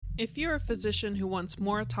If you're a physician who wants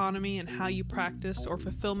more autonomy in how you practice or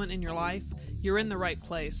fulfillment in your life, you're in the right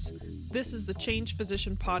place. This is the Change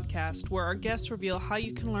Physician podcast, where our guests reveal how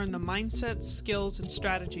you can learn the mindsets, skills, and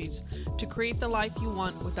strategies to create the life you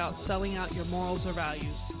want without selling out your morals or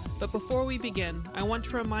values. But before we begin, I want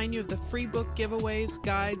to remind you of the free book giveaways,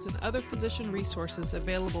 guides, and other physician resources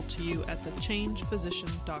available to you at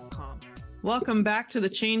thechangephysician.com. Welcome back to The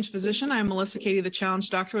Change Physician. I'm Melissa Cady, the Challenge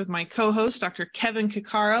Doctor, with my co-host, Dr. Kevin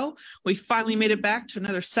Caccaro. We finally made it back to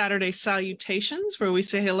another Saturday Salutations, where we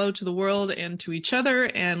say hello to the world and to each other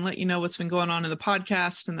and let you know what's been going on in the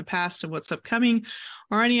podcast in the past and what's upcoming,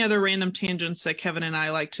 or any other random tangents that Kevin and I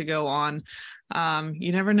like to go on.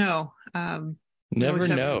 You never know. Never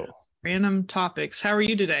know. Random topics. How are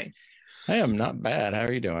you today? I am not bad. How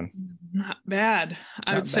are you doing? Not bad.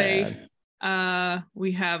 I would say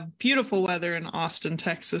we have beautiful weather in Austin,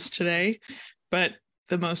 Texas today, but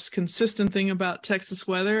the most consistent thing about Texas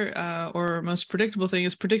weather, or most predictable thing,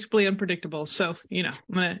 is predictably unpredictable. So, I'm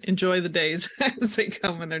going to enjoy the days as they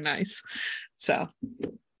come when they're nice. So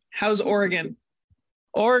how's Oregon?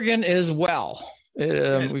 Oregon is well.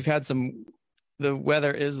 We've had the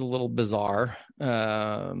weather is a little bizarre.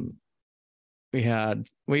 We've had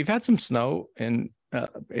some snow in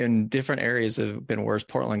different areas have been worse.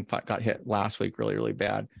 Portland got hit last week really, really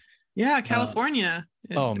bad. Yeah, California.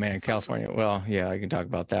 California. Well, yeah, I can talk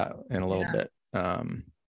about that in a little bit.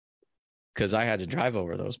 Because I had to drive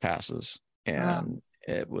over those passes, and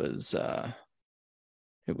it was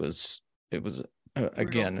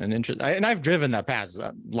again an interest. And I've driven that pass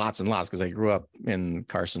lots and lots because I grew up in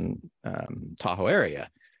Carson, Tahoe area.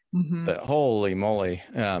 Mm-hmm. But holy moly.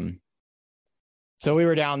 So we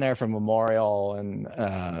were down there for Memorial, and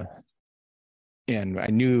I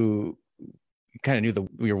knew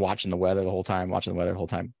we were watching the weather the whole time.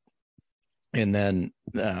 And then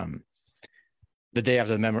the day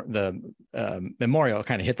after the Memorial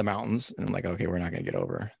kind of hit the mountains, and I'm like, okay, we're not going to get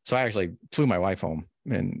over. So I actually flew my wife home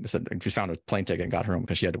and said, just found a plane ticket and got her home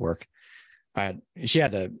because she had to work. She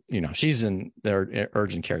had to, she's in their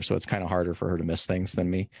urgent care, so it's kind of harder for her to miss things than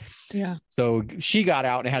me. Yeah. So she got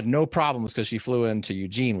out and had no problems because she flew into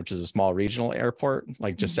Eugene, which is a small regional airport,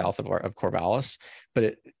 like just south of Corvallis.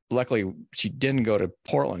 But luckily she didn't go to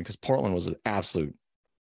Portland because Portland was an absolute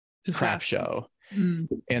crap show. Mm.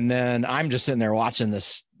 And then I'm just sitting there watching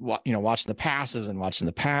this, watching the passes. And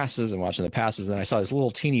then I saw this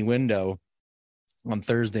little teeny window on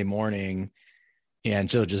Thursday morning.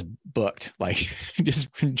 And so just booked, like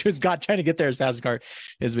just got trying to get there as fast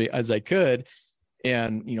as I could.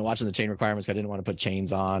 And, watching the chain requirements, I didn't want to put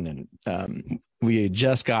chains on. And we had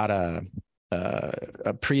just got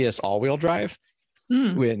a Prius all-wheel drive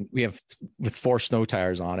when we have with 4 snow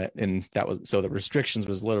tires on it. And so the restrictions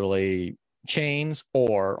was literally chains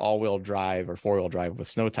or all-wheel drive or 4-wheel drive with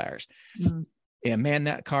snow tires. Mm. And man,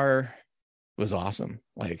 that car was awesome.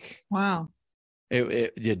 Like, wow.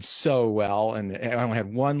 It did so well. And I only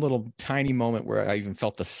had one little tiny moment where I even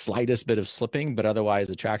felt the slightest bit of slipping, but otherwise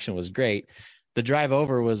the traction was great. The drive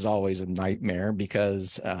over was always a nightmare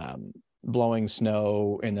because blowing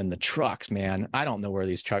snow, and then the trucks, man, I don't know where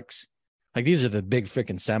these trucks, like these are the big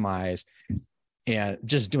freaking semis, and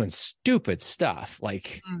just doing stupid stuff.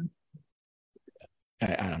 Like,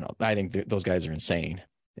 I don't know. I think those guys are insane.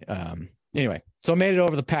 Anyway, so I made it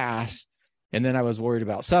over the pass. And then I was worried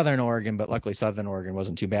about Southern Oregon, but luckily Southern Oregon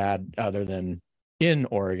wasn't too bad other than in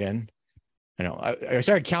Oregon. I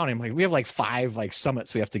started counting, like we have like 5 like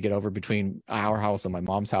summits we have to get over between our house and my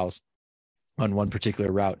mom's house on one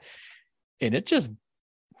particular route. And it just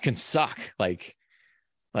can suck. Like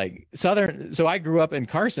Southern. So I grew up in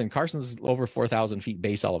Carson. Carson's over 4,000 feet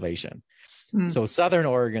base elevation. So Southern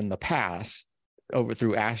Oregon, the pass over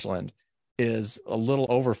through Ashland, is a little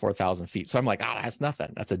over 4,000 feet. So I'm like, that's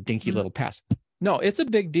nothing. That's a dinky little pass. No, it's a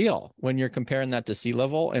big deal when you're comparing that to sea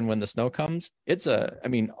level. And when the snow comes,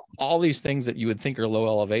 all these things that you would think are low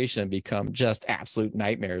elevation become just absolute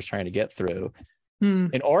nightmares trying to get through.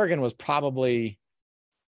 And Oregon was probably,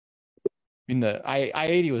 the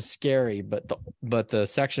I-80 was scary, but the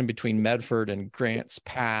section between Medford and Grants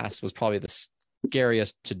Pass was probably the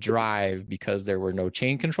scariest to drive because there were no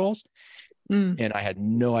chain controls. And I had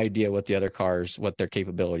no idea what the other cars, what their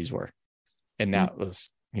capabilities were. And that was,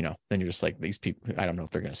 then you're just like, these people, I don't know if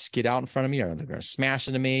they're going to skid out in front of me or they're going to smash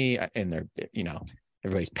into me. And they're,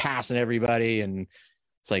 everybody's passing everybody. And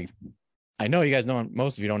it's like, I know you guys know,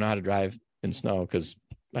 most of you don't know how to drive in snow because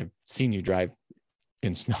I've seen you drive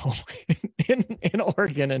in snow in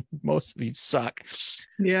Oregon, and most of you suck.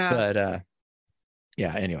 Yeah. But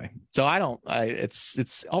yeah, anyway, so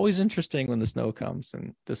it's always interesting when the snow comes,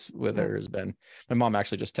 and this weather has been, my mom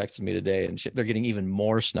actually just texted me today, and they're getting even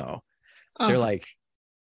more snow. They're like,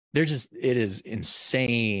 it is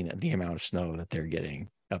insane the amount of snow that they're getting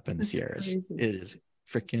up in the Sierras. Crazy. It is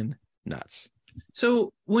freaking nuts.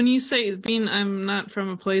 So when you say, being I'm not from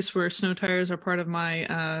a place where snow tires are part of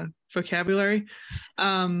my vocabulary,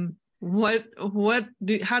 how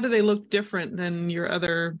do they look different than your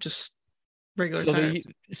other just regular tires?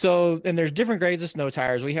 And there's different grades of snow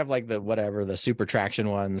tires. We have like the super traction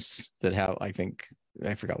ones that have, I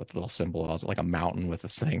forgot what the little symbol was, like a mountain with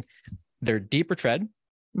this thing. They're deeper tread,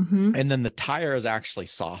 and then the tire is actually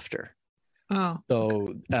softer. Oh,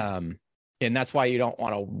 so and that's why you don't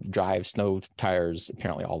want to drive snow tires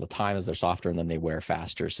apparently all the time, as they're softer and then they wear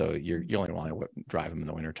faster. So you only want to drive them in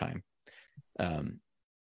the wintertime.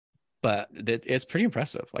 But it's pretty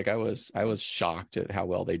impressive. Like I was shocked at how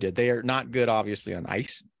well they did. They are not good, obviously, on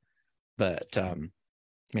ice, but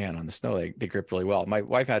man, on the snow, they grip really well. My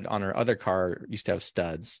wife had on her other car, used to have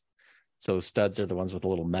studs. So studs are the ones with a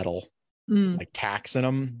little metal like tacks in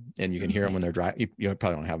them, and you can hear them when they're driving. You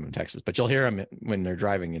probably don't have them in Texas, but you'll hear them when they're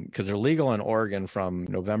driving, because they're legal in Oregon from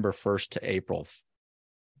November 1st to April.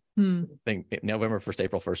 I think November 1st,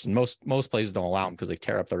 April 1st, and most places don't allow them because they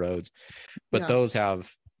tear up the roads. But those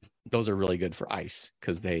are really good for ice,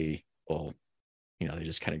 because they will, they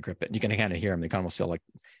just kind of grip it. And you can kind of hear them. They kind of almost feel like,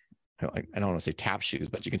 I don't want to say tap shoes,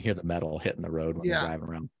 but you can hear the metal hitting the road when they're driving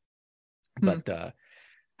around. But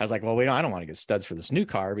I was like, well, I don't want to get studs for this new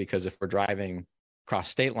car, because if we're driving across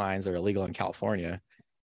state lines that are illegal in California,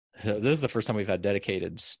 so this is the first time we've had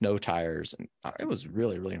dedicated snow tires. And I was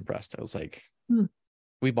really, really impressed. I was like,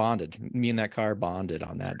 we bonded. Me and that car bonded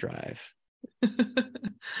on that drive.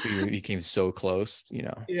 We became so close,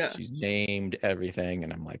 She's named everything.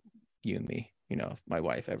 And I'm like, you and me, if my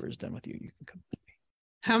wife ever is done with you, you can come with me.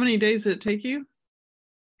 How many days did it take you?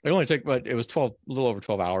 It only took, but it was a little over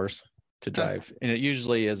 12 hours to drive. And it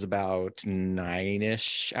usually is about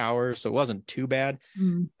 9-ish hours. So it wasn't too bad.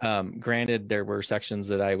 Granted, there were sections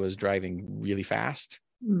that I was driving really fast.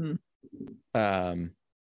 But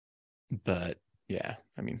yeah,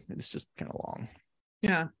 I mean, it's just kind of long.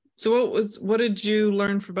 Yeah. So what did you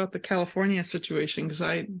learn about the California situation? Because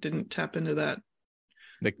I didn't tap into that.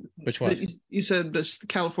 Which one? You said this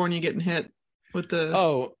California getting hit with the.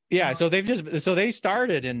 Oh yeah. So they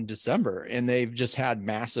started in December, and they've just had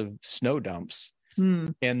massive snow dumps.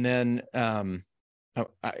 And then I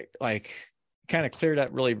like kind of cleared up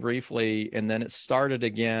really briefly, and then it started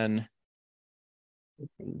again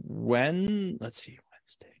let's see,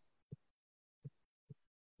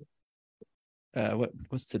 Wednesday.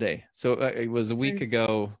 What's today? So it was a week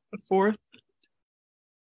ago. The 4th.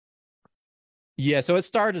 Yeah, so it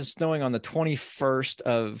started snowing on the 21st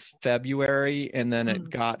of February, and then it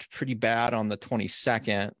got pretty bad on the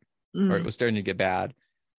 22nd, or it was starting to get bad.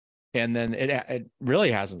 And then it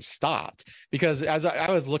really hasn't stopped, because as I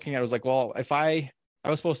was looking at it, I was like, well, if I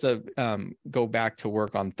was supposed to go back to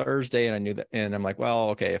work on Thursday, and I knew that, and I'm like,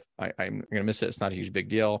 well, okay, if I'm going to miss it, it's not a huge big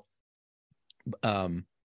deal.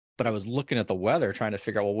 But I was looking at the weather, trying to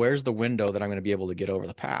figure out, well, where's the window that I'm going to be able to get over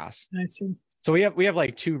the pass? I see. So we have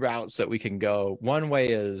like two routes that we can go. One way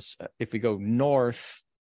is if we go north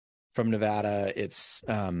from Nevada, it's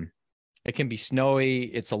it can be snowy.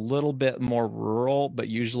 It's a little bit more rural, but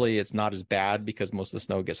usually it's not as bad, because most of the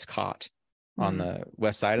snow gets caught on the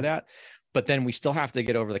west side of that. But then we still have to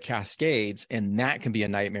get over the Cascades, and that can be a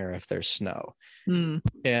nightmare if there's snow. And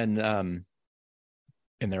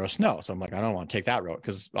there was snow. So I'm like, I don't want to take that road,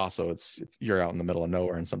 because also you're out in the middle of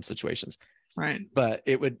nowhere in some situations. Right. But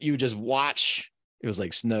you would just watch. It was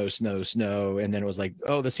like snow. And then it was like,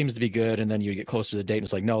 oh, this seems to be good. And then you get closer to the date, and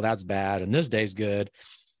it's like, no, that's bad. And this day's good.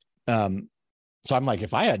 So I'm like,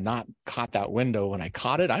 if I had not caught that window when I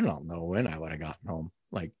caught it, I don't know when I would have gotten home.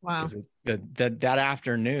 Like, wow. That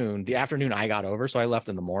afternoon, the afternoon I got over. So I left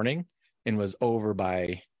in the morning and was over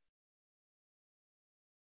by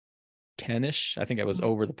 10-ish. I think I was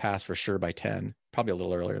over the pass for sure by 10, probably a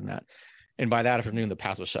little earlier than that. And by that afternoon, the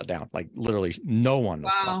pass was shut down. Like literally no one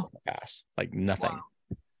was crossing the pass, like nothing.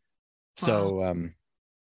 Wow. So,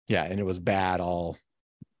 yeah. And it was bad. It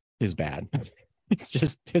was bad. It's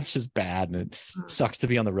just bad. And it sucks to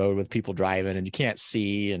be on the road with people driving and you can't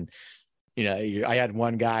see. And, I had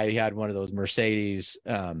one guy, he had one of those Mercedes,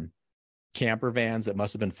 camper vans that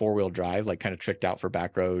must've been 4-wheel drive, like kind of tricked out for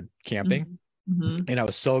back road camping. And I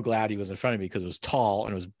was so glad he was in front of me, because it was tall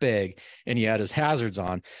and it was big and he had his hazards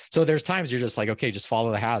on. So there's times you're just like, okay, just follow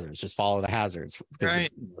the hazards, because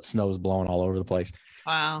the snow's blowing all over the place.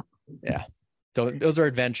 Wow. Yeah. So those are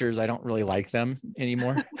adventures. I don't really like them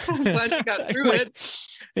anymore. I'm glad you got through it.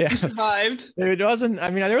 Yeah. You survived. It wasn't, I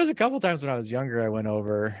mean, there was a couple times when I was younger, I went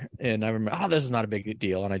over and I remember, oh, this is not a big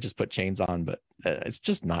deal. And I just put chains on, but it's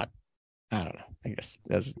just not, I don't know. I guess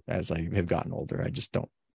as I have gotten older, I just don't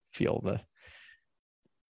feel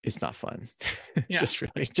it's not fun. It's just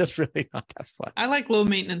really not that fun. I like low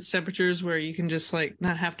maintenance temperatures where you can just like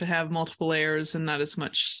not have to have multiple layers and not as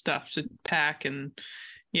much stuff to pack. And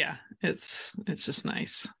yeah, it's just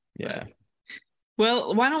nice. Yeah. But,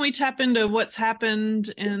 well, why don't we tap into what's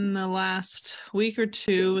happened in the last week or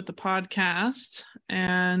two with the podcast?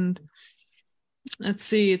 And let's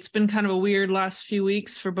see, it's been kind of a weird last few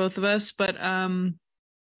weeks for both of us, but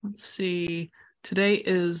let's see, today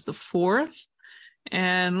is the 4th.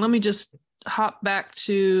 And let me just hop back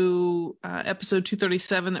to episode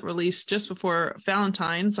 237 that released just before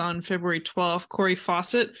Valentine's on February 12th. Corey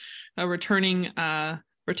Fawcett, a returning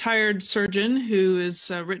retired surgeon who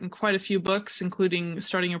has written quite a few books, including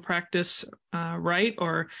Starting Your Practice Right,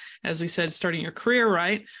 or as we said, Starting Your Career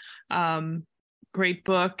Right. Great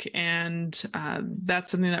book. And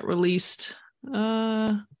that's something that released.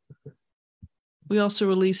 We also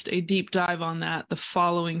released a deep dive on that the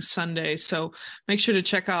following Sunday. So make sure to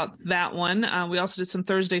check out that one. We also did some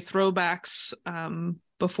Thursday throwbacks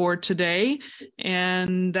before today.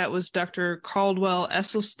 And that was Dr. Caldwell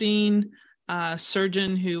Esselstyn,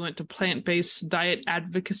 surgeon who went to plant-based diet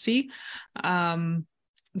advocacy.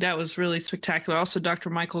 That was really spectacular. Also, Dr.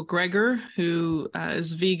 Michael Greger, who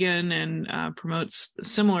is vegan and promotes a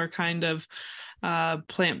similar kind of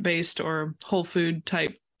plant-based or whole food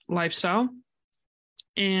type lifestyle.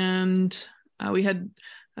 And we had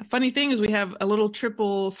a funny thing is we have a little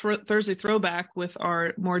triple Thursday throwback with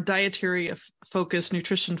our more dietary focus,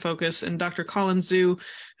 nutrition focus, and Dr. Colin Zhu,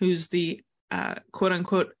 who's the quote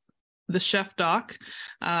unquote the chef doc.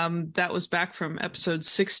 That was back from episode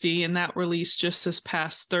 60, and that released just this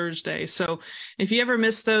past Thursday. So if you ever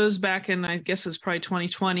missed those back in, I guess it's probably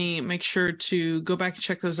 2020, make sure to go back and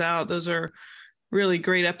check those out. Those are really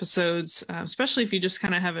great episodes, especially if you just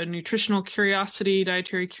kind of have a nutritional curiosity,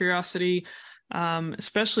 dietary curiosity,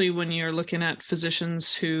 especially when you're looking at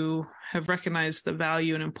physicians who have recognized the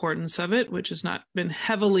value and importance of it, which has not been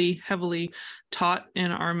heavily taught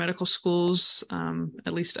in our medical schools,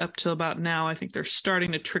 at least up till about now. I think they're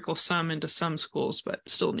starting to trickle some into some schools, but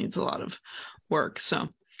still needs a lot of work. So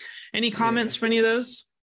any comments for any of those?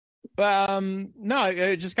 No,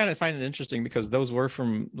 I just kind of find it interesting because those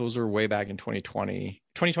were way back in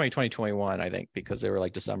 2021, I think, because they were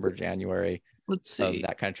like December, January. Let's see. Of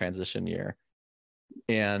that kind of transition year.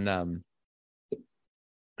 And I'm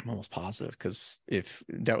almost positive because if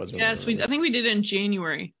that was I think we did it in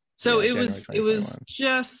Januay. So it was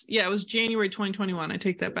January 2021. I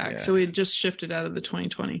take that back. Yeah. So we had just shifted out of the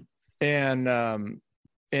 2020. And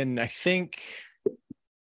I think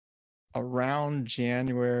around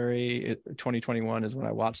January 2021 is when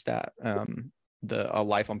I watched that A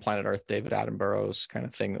Life on Planet Earth, David Attenborough's kind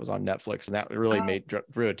of thing that was on Netflix, and that really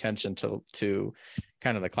drew attention to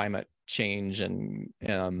kind of the climate change and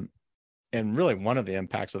really one of the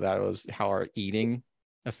impacts of that was how our eating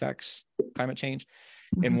affects climate change.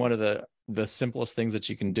 Mm-hmm. And one of the simplest things that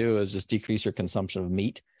you can do is just decrease your consumption of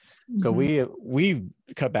meat. Mm-hmm. So we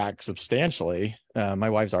cut back substantially. My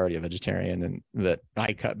wife's already a vegetarian, and that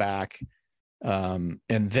I cut back. And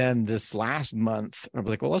then this last month, I was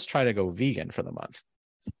like, well, let's try to go vegan for the month.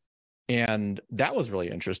 And that was really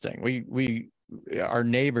interesting. Our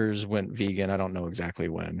neighbors went vegan. I don't know exactly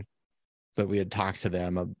when, but we had talked to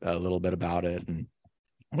them a little bit about it. And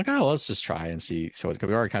I'm like, oh, let's just try and see. So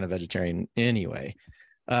we are kind of vegetarian anyway.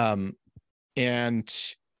 And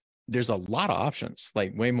there's a lot of options,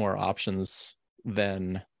 like way more options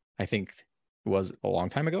than I think was a long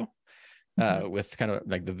time ago. With kind of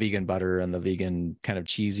like the vegan butter and the vegan kind of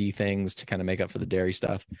cheesy things to kind of make up for the dairy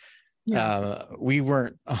stuff. Yeah. We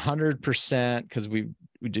weren't 100% because we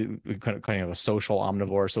kind of a social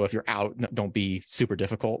omnivore. So if you're out, don't be super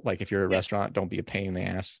difficult. Like if you're at a restaurant, don't be a pain in the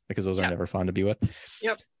ass because those are never fun to be with.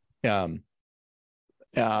 Yep. And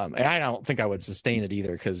I don't think I would sustain it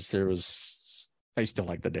either because I still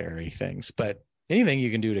like the dairy things, but anything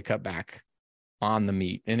you can do to cut back on the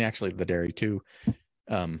meat and actually the dairy too,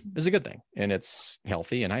 is a good thing, and it's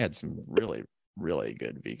healthy. And I had some really, really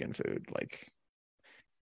good vegan food. Like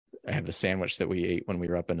I have a sandwich that we ate when we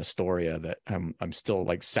were up in Astoria that I'm still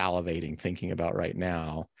like salivating thinking about right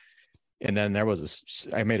now. And then there was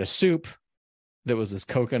I made a soup that was this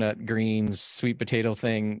coconut greens, sweet potato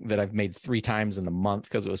thing that I've made 3 times in the month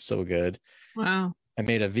because it was so good. Wow. I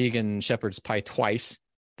made a vegan shepherd's pie twice.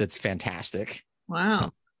 That's fantastic.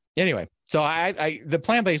 Wow. Anyway, So the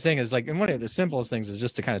plant-based thing is like, and one of the simplest things is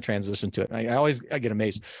just to kind of transition to it. I get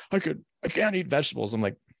amazed. I can't eat vegetables. I'm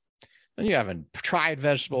like, you haven't tried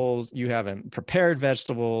vegetables. You haven't prepared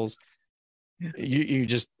vegetables. Yeah. You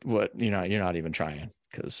just, you're not even trying,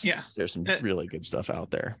 because there's some really good stuff out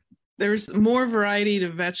there. There's more variety to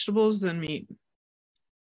vegetables than meat,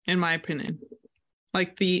 in my opinion.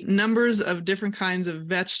 Like the numbers of different kinds of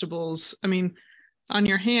vegetables. I mean, on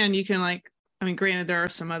your hand, you can granted, there are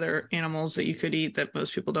some other animals that you could eat that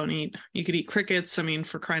most people don't eat. You could eat crickets. I mean,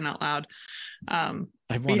 for crying out loud.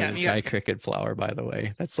 I've wanted to try cricket flour, by the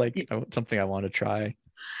way. That's like something I want to try.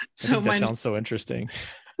 That sounds so interesting.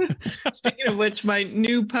 Speaking of which, my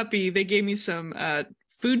new puppy, they gave me some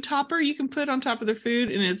food topper you can put on top of their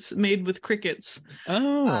food, and it's made with crickets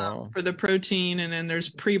for the protein. And then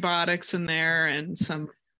there's prebiotics in there and some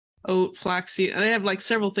oat, flaxseed. They have like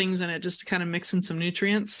several things in it just to kind of mix in some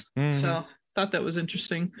nutrients. So thought that was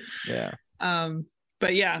interesting. Yeah.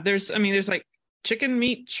 But yeah, there's like chicken,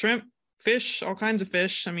 meat, shrimp, fish, all kinds of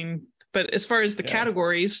fish. I mean, but as far as the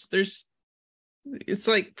categories, it's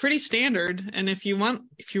like pretty standard. And if you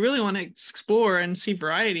really want to explore and see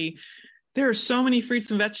variety, there are so many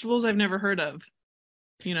fruits and vegetables I've never heard of,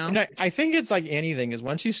 And I think it's like anything, is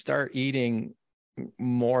once you start eating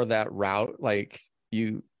more that route, like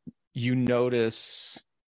you notice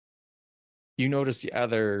the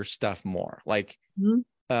other stuff more. Like,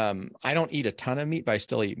 I don't eat a ton of meat, but I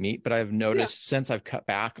still eat meat. But I've noticed since I've cut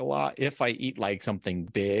back a lot, if I eat like something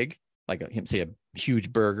big, like say a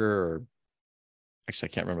huge burger, or actually,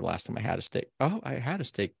 I can't remember the last time I had a steak. Oh, I had a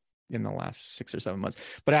steak in the last 6 or 7 months.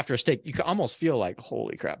 But after a steak, you can almost feel like,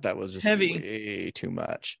 holy crap, that was just heavy, way too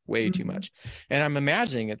much. And I'm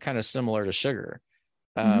imagining it kind of similar to sugar.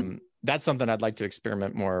 That's something I'd like to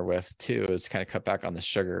experiment more with too, is kind of cut back on the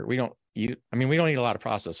sugar. We don't eat a lot of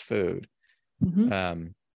processed food.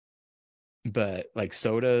 But like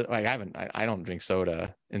soda, like I don't drink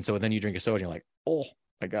soda. And so then you drink a soda and you're like, oh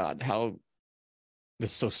my God, how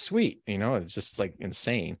this is so sweet. It's just like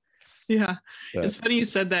insane. Yeah. But it's funny you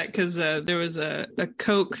said that, because there was a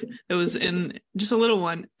Coke that was in just a little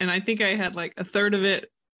one. And I think I had like a third of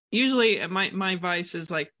it. Usually my vice is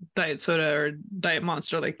like diet soda or diet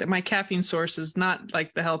Monster. Like that, my caffeine source is not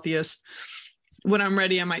like the healthiest. When I'm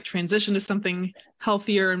ready, I might transition to something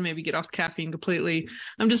healthier and maybe get off caffeine completely.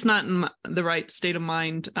 I'm just not in the right state of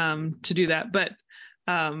mind to do that. But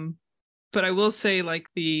I will say, like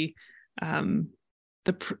the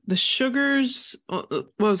sugars. What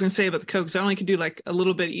I was going to say about the Cokes, I only could do like a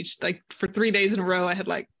little bit each. Like for 3 days in a row, I had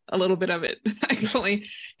like a little bit of it. I could only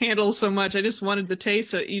handle so much. I just wanted the taste.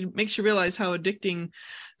 So it makes you realize how addicting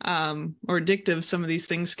or addictive some of these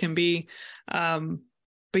things can be.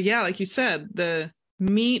 But yeah, like you said, the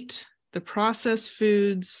meat, the processed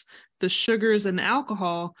foods, the sugars and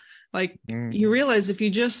alcohol, like you realize if you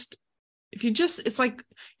just, it's like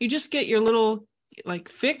you just get your little like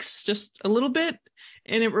fix just a little bit,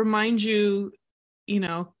 and it reminds you,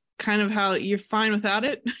 kind of how you're fine without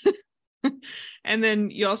it. And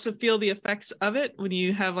then you also feel the effects of it when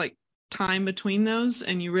you have like time between those,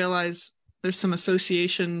 and you realize there's some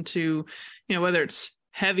association to, whether it's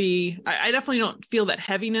heavy. I definitely don't feel that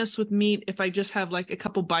heaviness with meat if I just have like a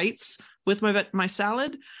couple bites with my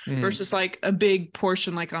salad versus like a big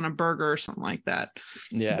portion, like on a burger or something like that.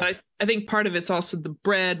 Yeah. But I think part of it's also the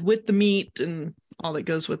bread with the meat and all that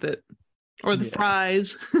goes with it, or the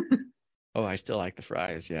fries. Oh, I still like the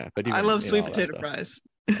fries. Yeah. But I love sweet potato fries.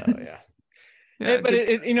 Oh yeah. But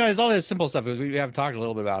it's all this simple stuff. We have talked a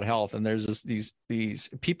little bit about health, and there's these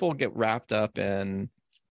people get wrapped up in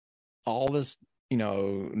all this,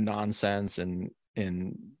 nonsense and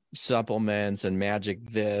supplements and magic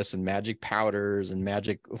this and magic powders and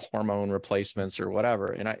magic hormone replacements or whatever.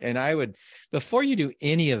 And I would, before you do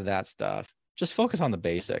any of that stuff, just focus on the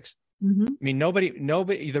basics. I mean,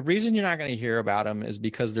 nobody, the reason you're not going to hear about them is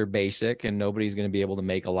because they're basic and nobody's going to be able to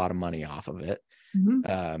make a lot of money off of it.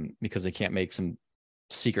 Because they can't make some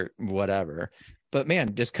secret whatever. But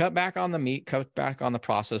man, just cut back on the meat, cut back on the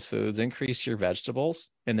processed foods, increase your vegetables.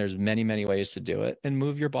 And there's many, many ways to do it, and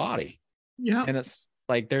move your body. Yeah. And it's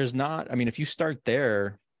like, if you start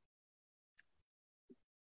there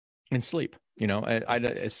and sleep,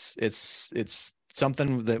 it's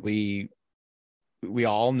something that we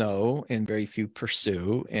all know and very few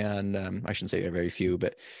pursue. And I shouldn't say very few,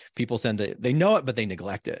 but people they know it, but they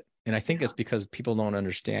neglect it. And I think it's because people don't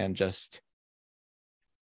understand just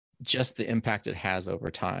the impact it has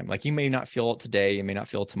over time. Like, you may not feel it today, you may not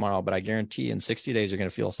feel it tomorrow, but I guarantee in 60 days, you're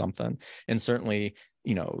going to feel something. And certainly,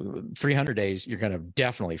 300 days, you're going to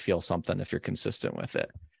definitely feel something if you're consistent with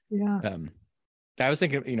it. Yeah. I was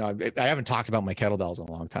thinking, I haven't talked about my kettlebells in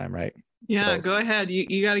a long time, right? Yeah, So go ahead.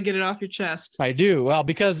 You got to get it off your chest. I do. Well,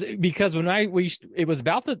 because when it was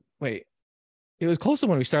about it was close to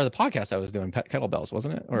when we started the podcast, I was doing kettlebells,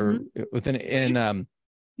 wasn't it? Or within, and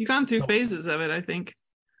you've gone through phases of it, I think.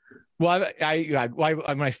 Well,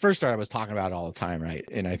 when I first started, I was talking about it all the time, right?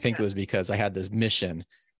 And I think it was because I had this mission,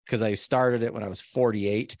 because I started it when I was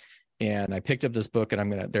 48, and I picked up this book,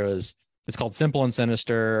 and it's called Simple and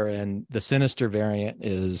Sinister, and the sinister variant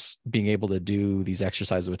is being able to do these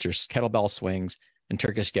exercises, which are kettlebell swings and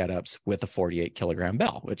Turkish get-ups with a 48 kilogram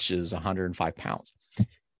bell, which is 105 pounds.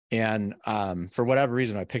 And for whatever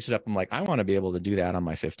reason, I picked it up. I'm like, I want to be able to do that on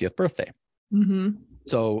my 50th birthday.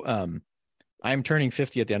 So I'm turning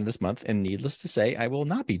 50 at the end of this month, and needless to say, I will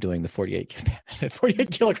not be doing the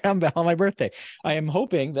 48 kilogram bell on my birthday. I am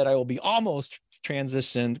hoping that I will be almost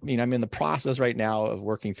transitioned. I mean, I'm in the process right now of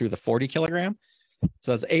working through the 40 kilogram.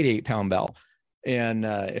 So that's 88 pound bell. And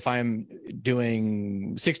if I'm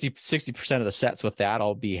doing 60% of the sets with that,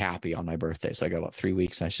 I'll be happy on my birthday. So I got about 3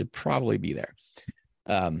 weeks, and I should probably be there.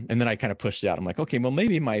 And then I kind of pushed it out. I'm like, okay, well,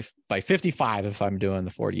 maybe by 55, if I'm doing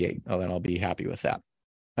the 48, then I'll be happy with that.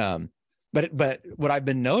 But what I've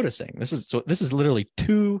been noticing, this is literally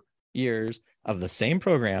 2 years of the same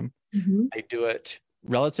program. I do it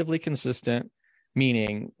relatively consistent,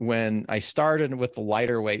 meaning when I started with the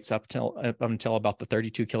lighter weights up until about the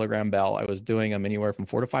 32 kilogram bell, I was doing them anywhere from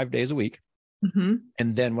 4 to 5 days a week. And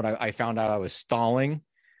then what I found out, I was stalling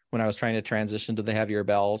when I was trying to transition to the heavier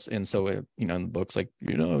bells. And so, in the books, like,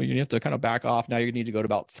 you have to kind of back off. Now you need to go to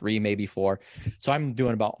about 3, maybe 4. So I'm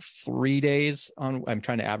doing about 3 days I'm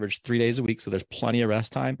trying to average 3 days a week. So there's plenty of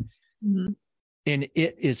rest time. And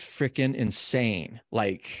it is freaking insane.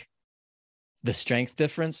 Like, the strength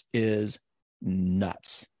difference is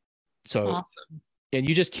nuts. So awesome. And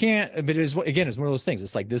you just can't, but it's one of those things.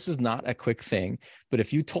 It's like, this is not a quick thing, but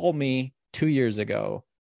if you told me 2 years ago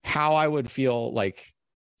how I would feel, like,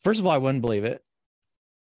 first of all, I wouldn't believe it.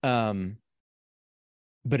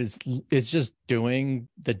 But it's just doing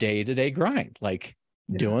the day-to-day grind, like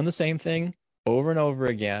doing the same thing over and over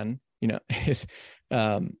again. It's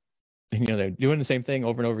they're doing the same thing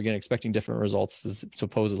over and over again, expecting different results is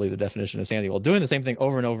supposedly the definition of sanity. Well, doing the same thing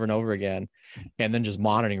over and over and over again, and then just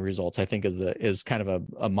monitoring results, I think is kind of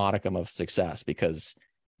a modicum of success, because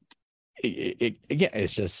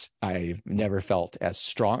it's just, I've never felt as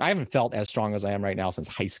strong. I haven't felt as strong as I am right now since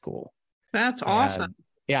high school. That's awesome.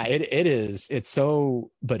 Yeah, it is. It's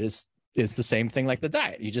so, but it's the same thing like the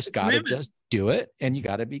diet. You just got to just do it, and you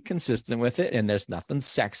got to be consistent with it. And there's nothing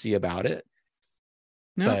sexy about it,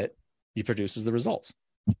 but it produces the results.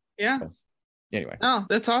 Yeah. So, anyway. Oh,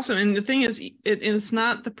 that's awesome. And the thing is, it's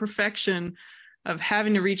not the perfection of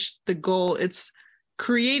having to reach the goal. It's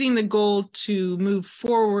creating the goal to move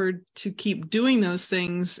forward, to keep doing those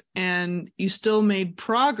things, and you still made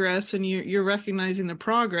progress, and you're recognizing the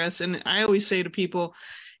progress. And I always say to people,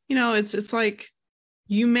 it's like,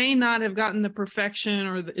 you may not have gotten the perfection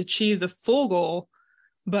or achieved the full goal,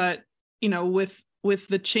 but with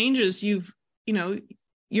the changes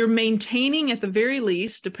you're maintaining, at the very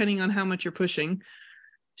least, depending on how much you're pushing,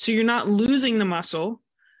 so you're not losing the muscle.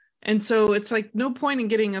 And so it's like, no point in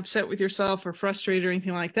getting upset with yourself or frustrated or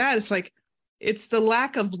anything like that. It's like, it's the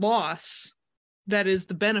lack of loss that is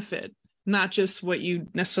the benefit, not just what you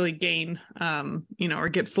necessarily gain, or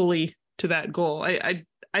get fully to that goal.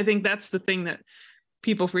 I think that's the thing that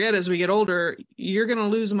people forget as we get older. You're going to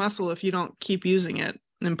lose muscle if you don't keep using it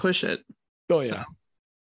and push it. Oh, yeah. So,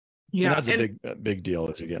 yeah, and that's a big deal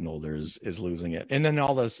as you're getting older, is losing it. And then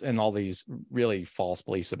all these really false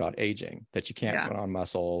beliefs about aging, that you can't put on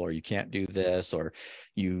muscle, or you can't do this, or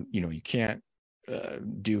you can't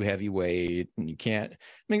do heavy weight, and you can't. I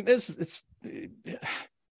mean, it's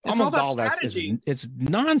almost all that it's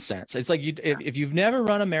nonsense. It's like, if you've never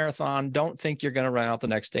run a marathon, don't think you're going to run out the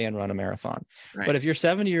next day and run a marathon. Right. But if you're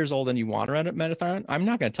 70 years old and you want to run a marathon, I'm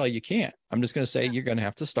not going to tell you can't. I'm just going to say you're going to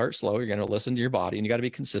have to start slow. You're going to listen to your body, and you got to be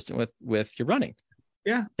consistent with your running.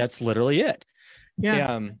 Yeah, that's literally it.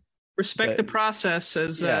 Yeah. Respect the process,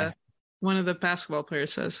 as one of the basketball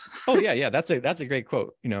players says. Oh yeah. That's a great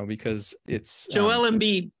quote. Because it's Joel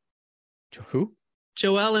Embiid. Who?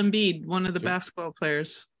 Joel Embiid, one of the basketball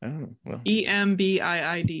players. Oh, well.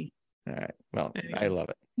 EMBIID. All right. Well, I love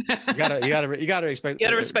it. You gotta respect. You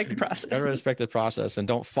gotta respect the process. Gotta respect the process, and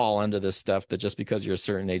don't fall into this stuff that just because you're a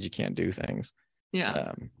certain age you can't do things.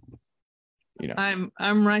 Yeah. I'm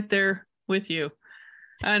right there with you.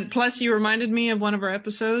 And plus, you reminded me of one of our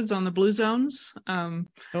episodes on the blue zones.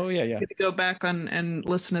 Oh yeah. To go back on and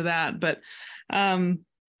listen to that, but I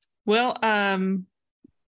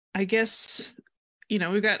guess.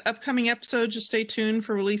 We've got upcoming episodes. Just stay tuned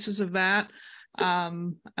for releases of that.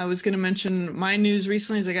 I was going to mention my news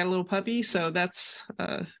recently is I got a little puppy, so that's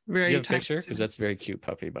very. Do you have a picture? Because that's a very cute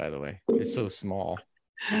puppy, by the way. It's so small.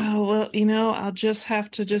 Oh well, I'll just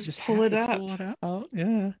have to pull it up. Pull it out. Oh,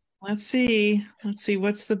 yeah. Let's see.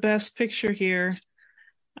 What's the best picture here?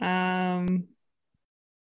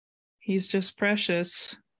 He's just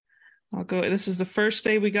precious. I'll go. This is the first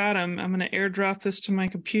day we got him. I'm going to airdrop this to my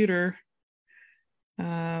computer.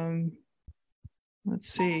 Let's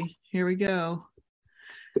see. Here we go.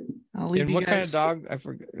 I'll leave. And what kind of dog? I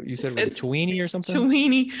forgot. You said it was a Tweenie or something?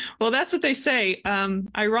 Tweenie. Well, that's what they say.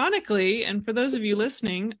 Ironically, and for those of you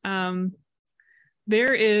listening,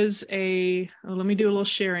 there is a. Oh, let me do a little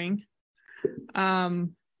sharing.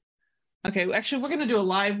 Okay, actually, we're going to do a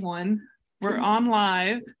live one. We're on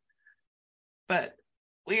live, but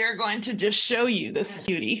we are going to just show you this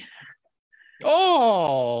cutie.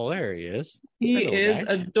 Oh, there he is. He is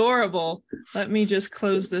adorable. Let me just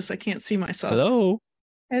close this. I can't see myself.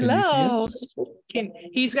 Hello.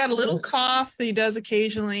 He's got a little cough that he does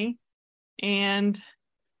occasionally. And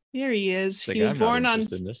here he is. He was born on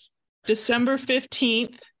December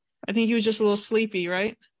 15th. I think he was just a little sleepy,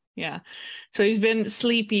 right? Yeah. So he's been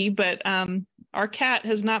sleepy, but our cat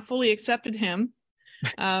has not fully accepted him.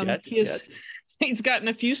 He's gotten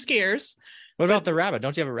a few scares. What about the rabbit?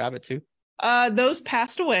 Don't you have a rabbit too? Those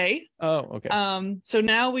passed away. Oh, okay. So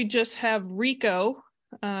now we just have Rico,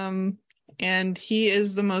 and he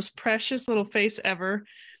is the most precious little face ever.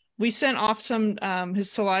 We sent off some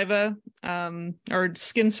his saliva or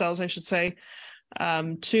skin cells, I should say,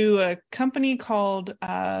 to a company called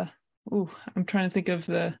I'm trying to think of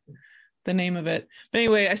the name of it. But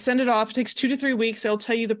anyway, I send it off. It takes 2 to 3 weeks. They'll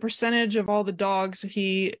tell you the percentage of all the dogs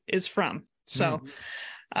he is from. So.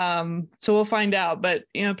 So we'll find out, but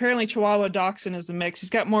apparently Chihuahua Dachshund is the mix. He's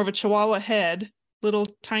got more of a Chihuahua head, little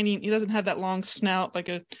tiny. He doesn't have that long snout like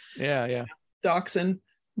a Dachshund,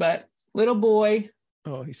 but little boy.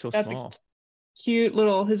 Oh, he's so small. Cute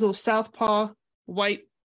his little southpaw white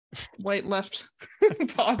left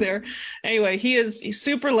paw there. Anyway, he's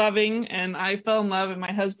super loving, and I fell in love, and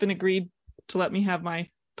my husband agreed to let me have my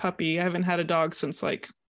puppy. I haven't had a dog since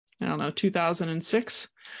 2006.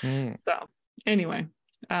 So anyway.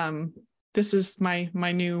 This is my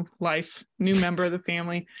new life, new member of the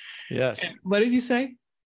family. Yes. And what did you say?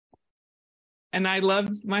 And I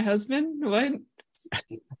loved my husband. What?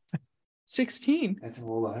 16. That's how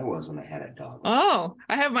old I was when I had a dog. Oh,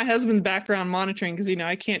 I have my husband background monitoring because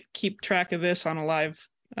I can't keep track of this on a live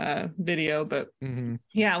video, but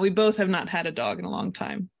yeah, we both have not had a dog in a long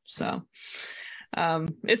time. So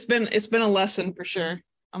it's been a lesson for sure.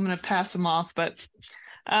 I'm gonna pass him off, but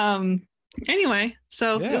anyway,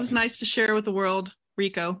 so it was nice to share with the world,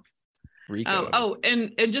 Rico.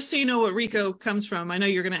 And just so you know what Rico comes from, I know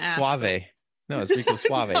you're going to ask. Suave. No, it's Rico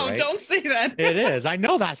Suave, no, right? Don't say that. It is. I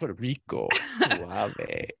know that's what Rico Suave.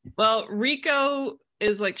 Well, Rico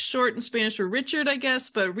is like short in Spanish for Richard, I guess,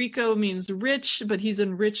 but Rico means rich, but he's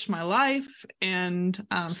enriched my life. And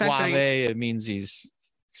Suave, it means he's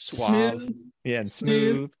suave. Smooth. Yeah, and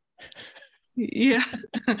smooth. Yeah.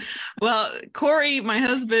 Well, Corey, my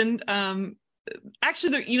husband,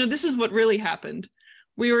 actually, this is what really happened.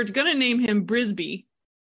 We were going to name him Brisby,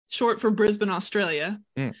 short for Brisbane, Australia.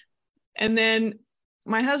 And then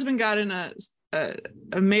my husband got in a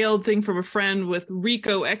mailed thing from a friend with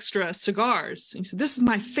Rico Extra cigars. He said, "This is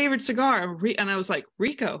my favorite cigar." And I was like,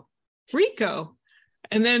 Rico.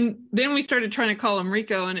 And then we started trying to call him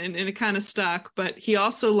Rico, and it kind of stuck. But he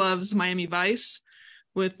also loves Miami Vice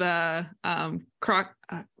with was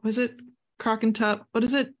it Croc and Tub? What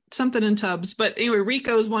is it? Something in Tubs. But anyway,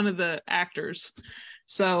 Rico is one of the actors.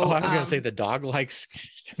 So I was gonna say the dog likes.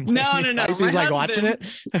 No. He's like watching it.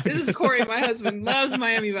 This is Corey. My husband loves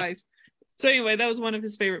Miami Vice. So anyway, that was one of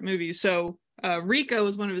his favorite movies. So Rico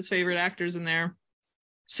was one of his favorite actors in there.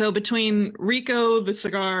 So between Rico the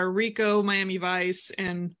cigar, Rico Miami Vice,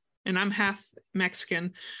 and I'm half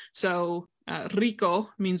Mexican, so Rico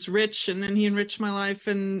means rich, and then he enriched my life,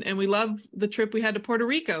 and we love the trip we had to Puerto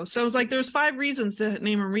Rico. So it was like there's 5 reasons to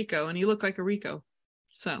name him Rico, and he looked like a Rico.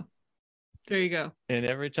 So there you go. And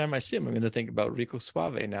every time I see him, I'm going to think about Rico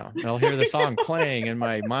Suave now. And I'll hear the song playing in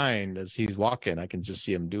my mind as he's walking. I can just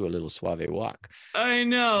see him do a little suave walk. I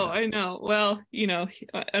know. Well,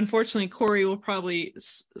 unfortunately, Corey will probably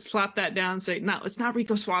slap that down and say, "No, it's not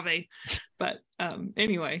Rico Suave." But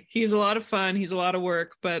anyway, he's a lot of fun. He's a lot of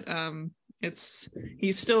work, but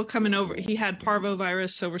he's still coming over. He had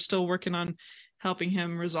parvovirus, so we're still working on helping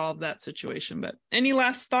him resolve that situation. But any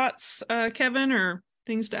last thoughts, Kevin, or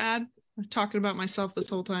things to add? I was talking about myself this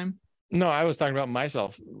whole time. No, I was talking about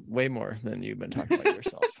myself way more than you've been talking about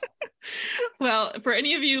yourself. Well, for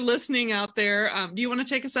any of you listening out there, do you want to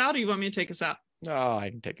take us out or you want me to take us out? No, I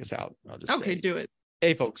can take us out. I'll just Okay, say, do it.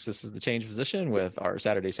 hey, folks, this is the Change Physician with our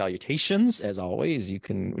Saturday salutations. As always, you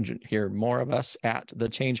can hear more of us at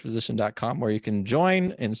thechangephysician.com, where you can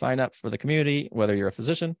join and sign up for the community, whether you're a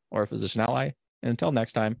physician or a physician ally. And until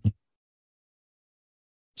next time,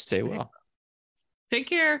 stay well. Take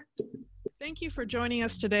care. Thank you for joining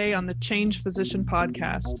us today on the Change Physician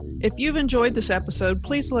podcast. If you've enjoyed this episode,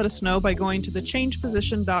 please let us know by going to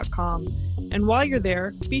thechangephysician.com. And while you're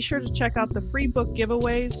there, be sure to check out the free book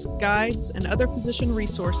giveaways, guides, and other physician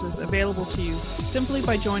resources available to you simply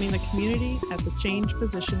by joining the community at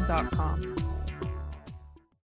thechangephysician.com.